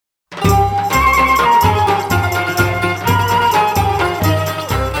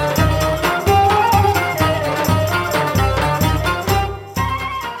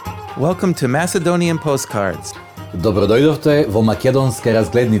welcome to Macedonian Postcards. Dobrodojdovte vo Makedonska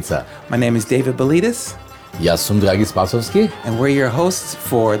razglednica. My name is David Belidis. Ja sam Dragi Spasovski. And we're your hosts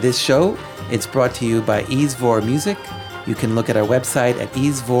for this show. It's brought to you by Izvor Music. You can look at our website at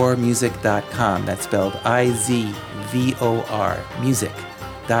izvormusic.com. That's spelled I-Z-V-O-R,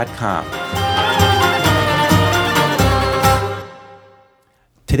 music.com.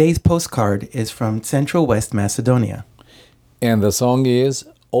 Today's postcard is from Central West Macedonia. And the song is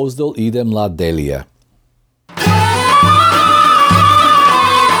Ozdol ide Mlad Delija.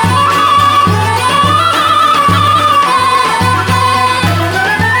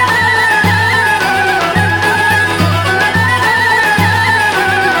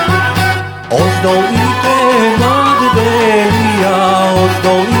 Ozdol ide Mlad Delija,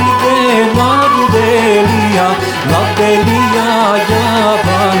 Ozdol ide Mlad Delija, Mlad Delija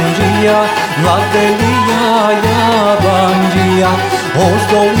yabancıya, Mlad Delija yabancıya.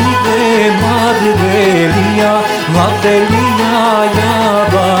 Ozdol ide Mlad Delija, Mlad Delija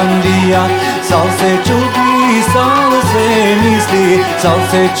yabancıya. Sal se čudi, sal se misli, sal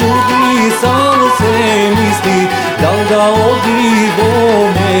se čudi, sal se misli, da li da odi vo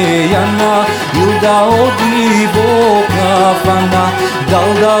mejana, ili da odi vo kafana, da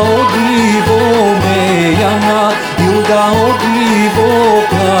li da odi vo mejana, ili da odi vo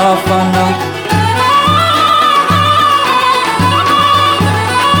kafana.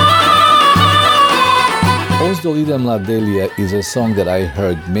 Ozdol ide Mlad Delija is a song that I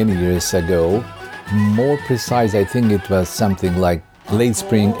heard many years ago. More precise, I think it was something like late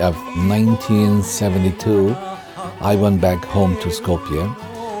spring of 1972. I went back home to Skopje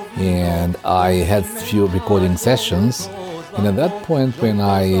and I had few recording sessions. And at that point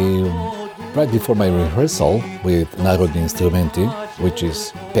right before my rehearsal with Narodni Instrumenti, which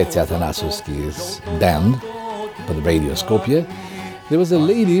is Peca Atanasovski's band for the radio Skopje, there was a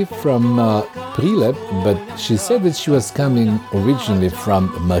lady from Prilep, but she said that she was coming originally from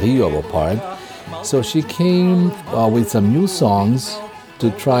Mariovo part. So she came with some new songs to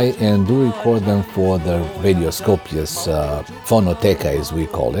try and record them for the Radio Skopje's Phonoteca, as we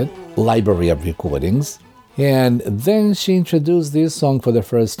call it, library of recordings. And then she introduced this song for the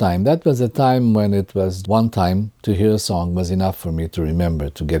first time. That was a time when it was one time to hear a song was enough for me to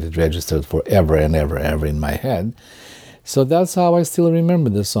remember, to get it registered forever and ever in my head. So that's how I still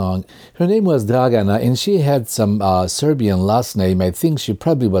remember the song. Her name was Dragana, and she had some Serbian last name. I think she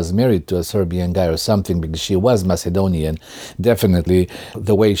probably was married to a Serbian guy or something, because she was Macedonian. Definitely,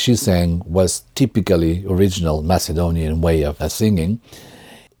 the way she sang was typically original Macedonian way of singing.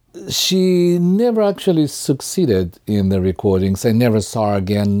 She never actually succeeded in the recordings. I never saw her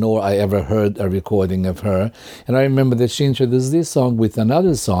again, nor I ever heard a recording of her. And I remember that she introduced this song with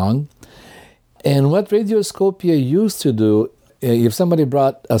another song. And what Radio Skopje used to do, if somebody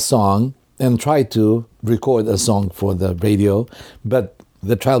brought a song and tried to record a song for the radio, but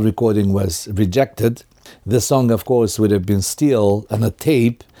the trial recording was rejected, the song, of course, would have been still on a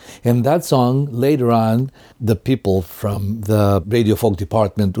tape. And that song, later on, the people from the radio folk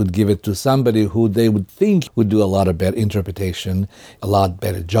department would give it to somebody who they would think would do a lot of better interpretation, a lot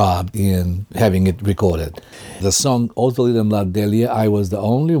better job in having it recorded. The song Ozdol ide Mlad Delija, I was the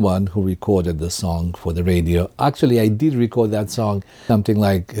only one who recorded the song for the radio. Actually, I did record that song something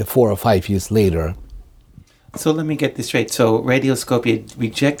like 4 or 5 years later. So let me get this straight. So Radio Skopje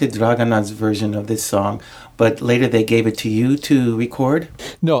rejected Dragana's version of this song, but later they gave it to you to record?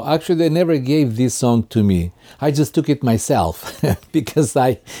 No, actually they never gave this song to me. I just took it myself because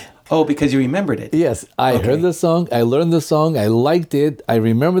Oh, because you remembered it? Yes, I heard the song, I learned the song, I liked it, I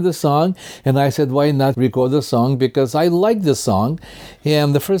remember the song, and I said, why not record the song? Because I liked the song.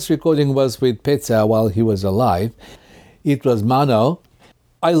 And the first recording was with Peca while he was alive. It was mono.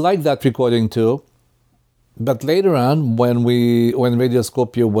 I liked that recording too. But later on, when Radio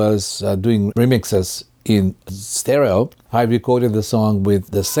Skopje was doing remixes in stereo, I recorded the song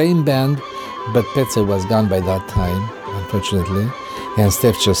with the same band, but Peca was gone by that time, unfortunately, and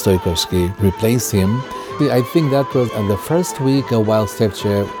Stefče Stojkovski replaced him. I think that was the first week while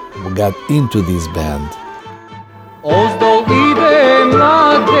Stefče got into this band. Ozdol ide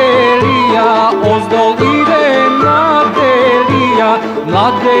Mlad Delija, Ozdol ide Mlad Delija,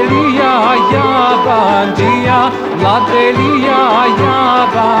 Mlad Delija yabancıya, Mlad Delija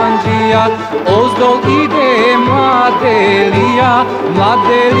yabancıya. Ozdol ide Mlad Delija, Mlad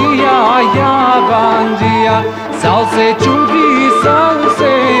Delija yabancıya. Sal se čudi, sal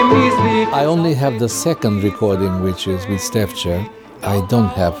se misli. I only have the second recording, which is with Stefče. I don't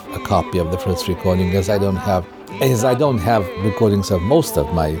have a copy of the first recording, as I don't have recordings of most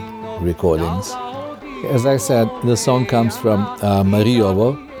of my recordings. As I said, the song comes from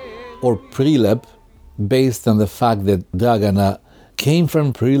Mariovo, or Prilep, based on the fact that Dragana came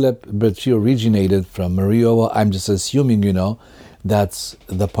from Prilep, but she originated from Mariovo. I'm just assuming, that's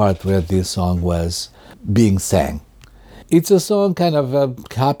the part where this song was being sang. It's a song, kind of a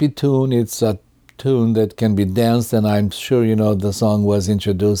happy tune. It's a tune that can be danced, and I'm sure, the song was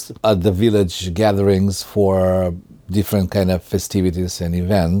introduced at the village gatherings for different kind of festivities and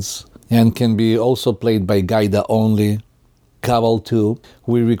events, and can be also played by gaida only. Kaval too.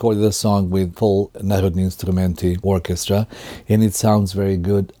 We recorded a song with full Narodni Instrumenti orchestra, and it sounds very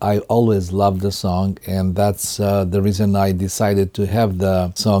good. I always loved the song, and that's the reason I decided to have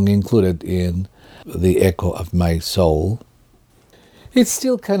the song included in The Echo of My Soul. It's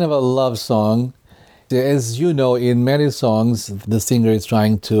still kind of a love song. As you know, in many songs, the singer is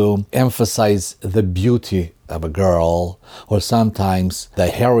trying to emphasize the beauty of a girl, or sometimes the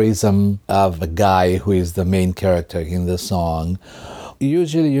heroism of a guy who is the main character in the song.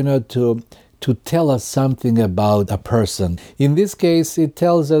 Usually, to tell us something about a person. In this case, it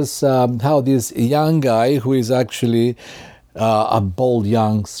tells us how this young guy, who is actually a bold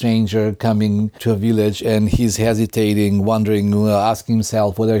young stranger coming to a village, and he's hesitating, wondering, asking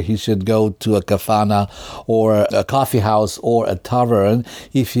himself whether he should go to a kafana or a coffee house or a tavern.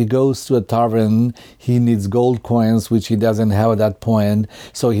 If he goes to a tavern, he needs gold coins, which he doesn't have at that point,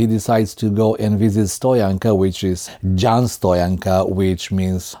 so he decides to go and visit Stoyanka, which is Jan Stoyanka, which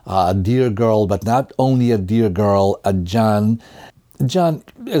means a dear girl, but not only a dear girl, a Jan. Jan,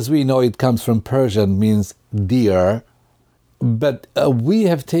 as we know, it comes from Persian, means dear. But we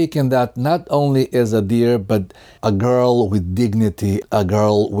have taken that not only as a dear, but a girl with dignity, a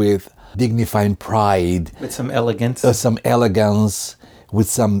girl with dignified pride. With some elegance. Some elegance, with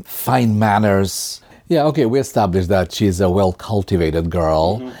some fine manners. Yeah, okay, we established that she's a well-cultivated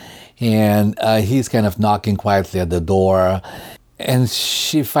girl. Mm-hmm. And he's kind of knocking quietly at the door. And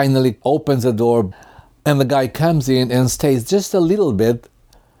she finally opens the door, and the guy comes in and stays just a little bit.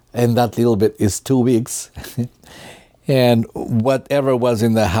 And that little bit is 2 weeks. And whatever was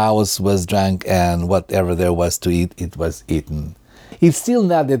in the house was drunk, and whatever there was to eat, it was eaten. It's still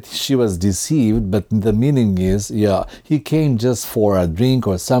not that she was deceived, but the meaning is, he came just for a drink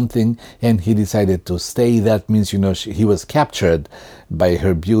or something, and he decided to stay. That means, he was captured by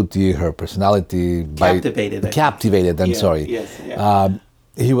her beauty, her personality. Captivated, Yes, yeah.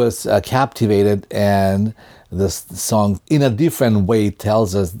 He was captivated, and the song, in a different way,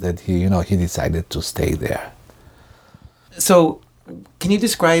 tells us that he decided to stay there. So, can you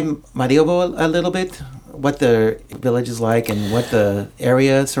describe Mariovo a little bit? What the village is like and what the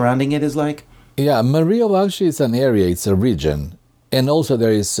area surrounding it is like? Yeah, Mariovo actually is an area, it's a region. And also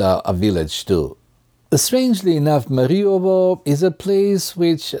there is a village too. Strangely enough, Mariovo is a place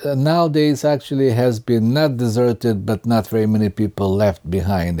which nowadays actually has been not deserted, but not very many people left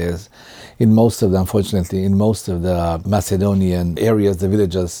behind. As in most of the, unfortunately, in most of the Macedonian areas, the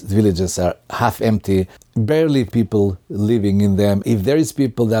villages are half empty, barely people living in them. If there is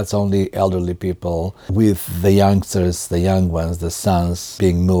people, that's only elderly people, with the youngsters, the young ones, the sons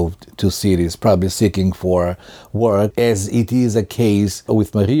being moved to cities, probably seeking for work, as it is a case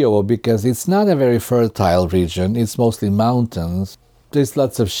with Mariovo, because it's not a very fertile region. It's mostly mountains. There's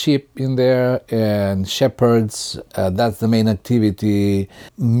lots of sheep in there and shepherds. That's the main activity.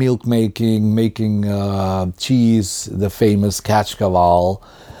 Milk making cheese, the famous kashkaval,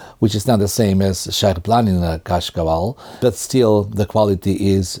 which is not the same as Sharplanina kashkaval, but still the quality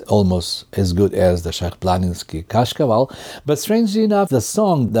is almost as good as the Sharplaninsky kashkaval. But strangely enough, the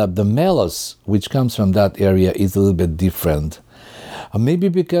song, the melos, which comes from that area, is a little bit different. Maybe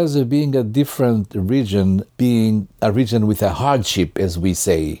because of being a different region, being a region with a hardship, as we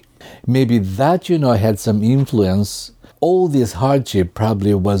say. Maybe that, had some influence. All this hardship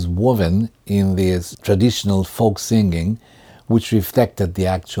probably was woven in this traditional folk singing, which reflected the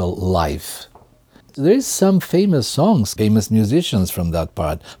actual life. There is some famous songs, famous musicians from that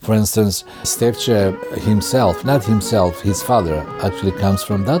part. For instance, Stefche himself, not himself, his father, actually comes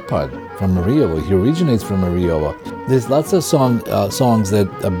from that part, from Mariovo. He originates from Mariovo. There's lots of songs that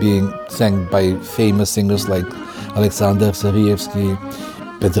are being sang by famous singers like Alexander Sarievsky,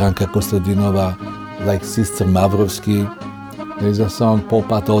 Petranka Kostadinova, like Sister Mavrovsky. There's a song,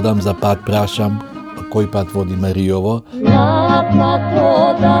 Popat odam, zapat prasham, Koj pat vodi Mariovo. Napat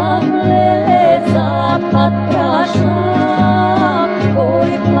odam, lele, zapat prasham,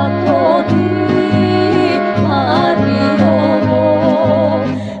 Koj pat vodi Mariovo.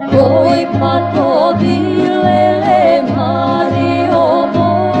 Koj pat vodi, lele,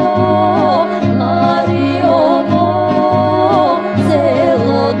 Mariovo, Mariovo,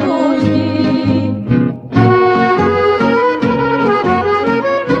 zelo dužni.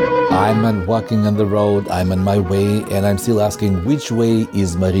 walking on the road, I'm on my way, and I'm still asking which way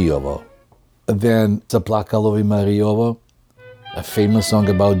is Mariovo. Then Zaplakalovi Mariovo, a famous song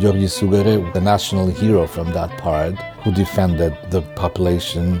about Dragi Sugare, the national hero from that part, who defended the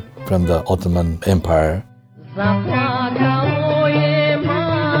population from the Ottoman Empire.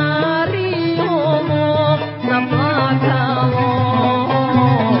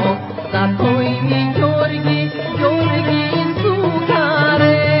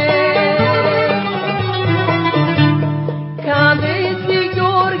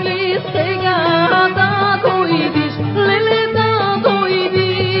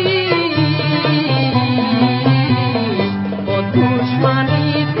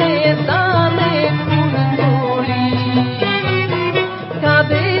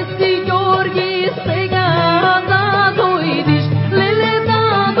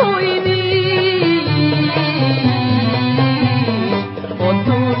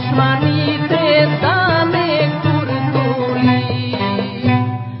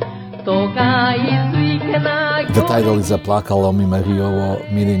 The title is Zaplakalo mi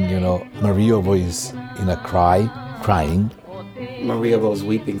Mariovo, meaning, Mariovo is in a crying. Mariovo's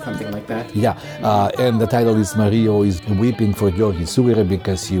weeping, something like that? Yeah, and the title is Mariovo is weeping for Dragi Sugare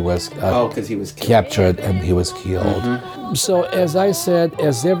because he was, captured and he was killed. Mm-hmm. So as I said,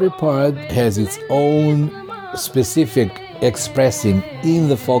 as every part has its own specific expressing in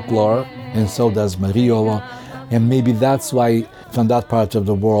the folklore, and so does Mariovo. And maybe that's why from that part of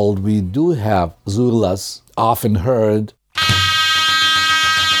the world we do have zurlas, often heard.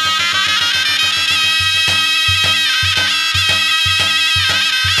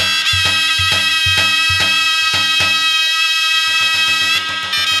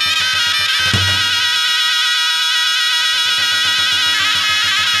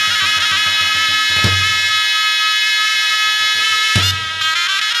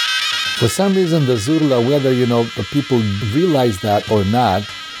 For some reason, the zurla, whether, the people realize that or not,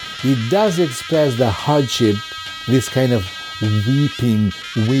 it does express the hardship, this kind of weaving,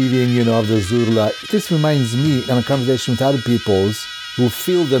 of the zurla. This reminds me, in a conversation with other peoples who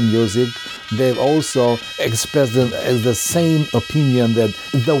feel the music, they've also expressed the same opinion that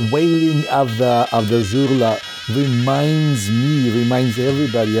the wailing of the zurla reminds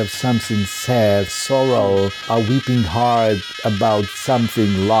everybody of something sad, sorrow, a weeping heart about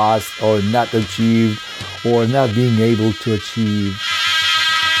something lost or not achieved or not being able to achieve.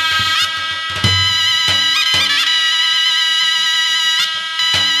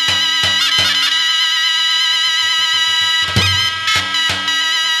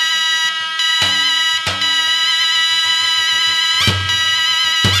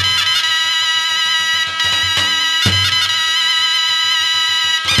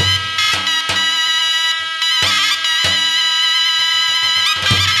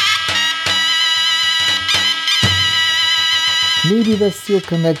 Maybe that's still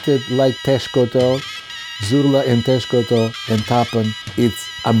connected like Teshkoto, Zurla and Teshkoto and Tapan. It's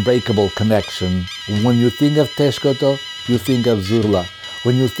unbreakable connection. When you think of Teshkoto, you think of Zurla.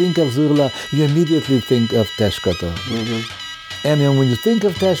 When you think of Zurla, you immediately think of Teshkoto. Mm-hmm. And then when you think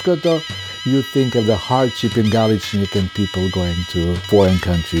of Teshkoto, you think of the hardship in Galician people going to foreign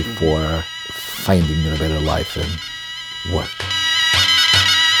country for finding a better life and work.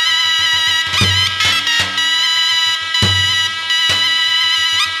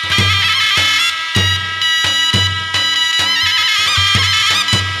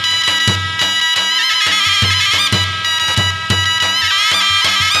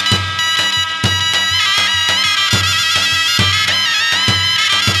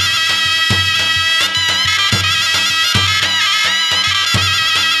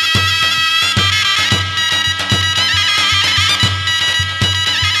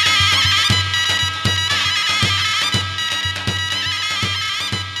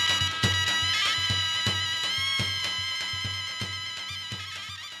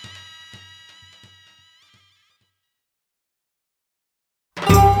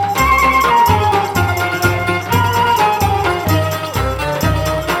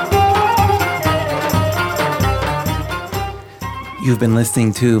 You've been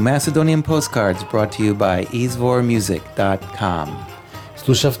listening to Macedonian Postcards brought to you by izvormusic.com.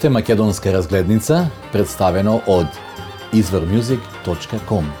 Слушавте Македонска разгледница, представено од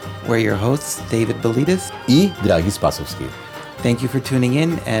izvormusic.com. We're your hosts, David Belidis и Драги Спасовски. Thank you for tuning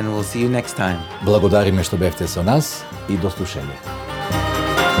in and we'll see you next time. Благодариме што бевте со нас и до слушање.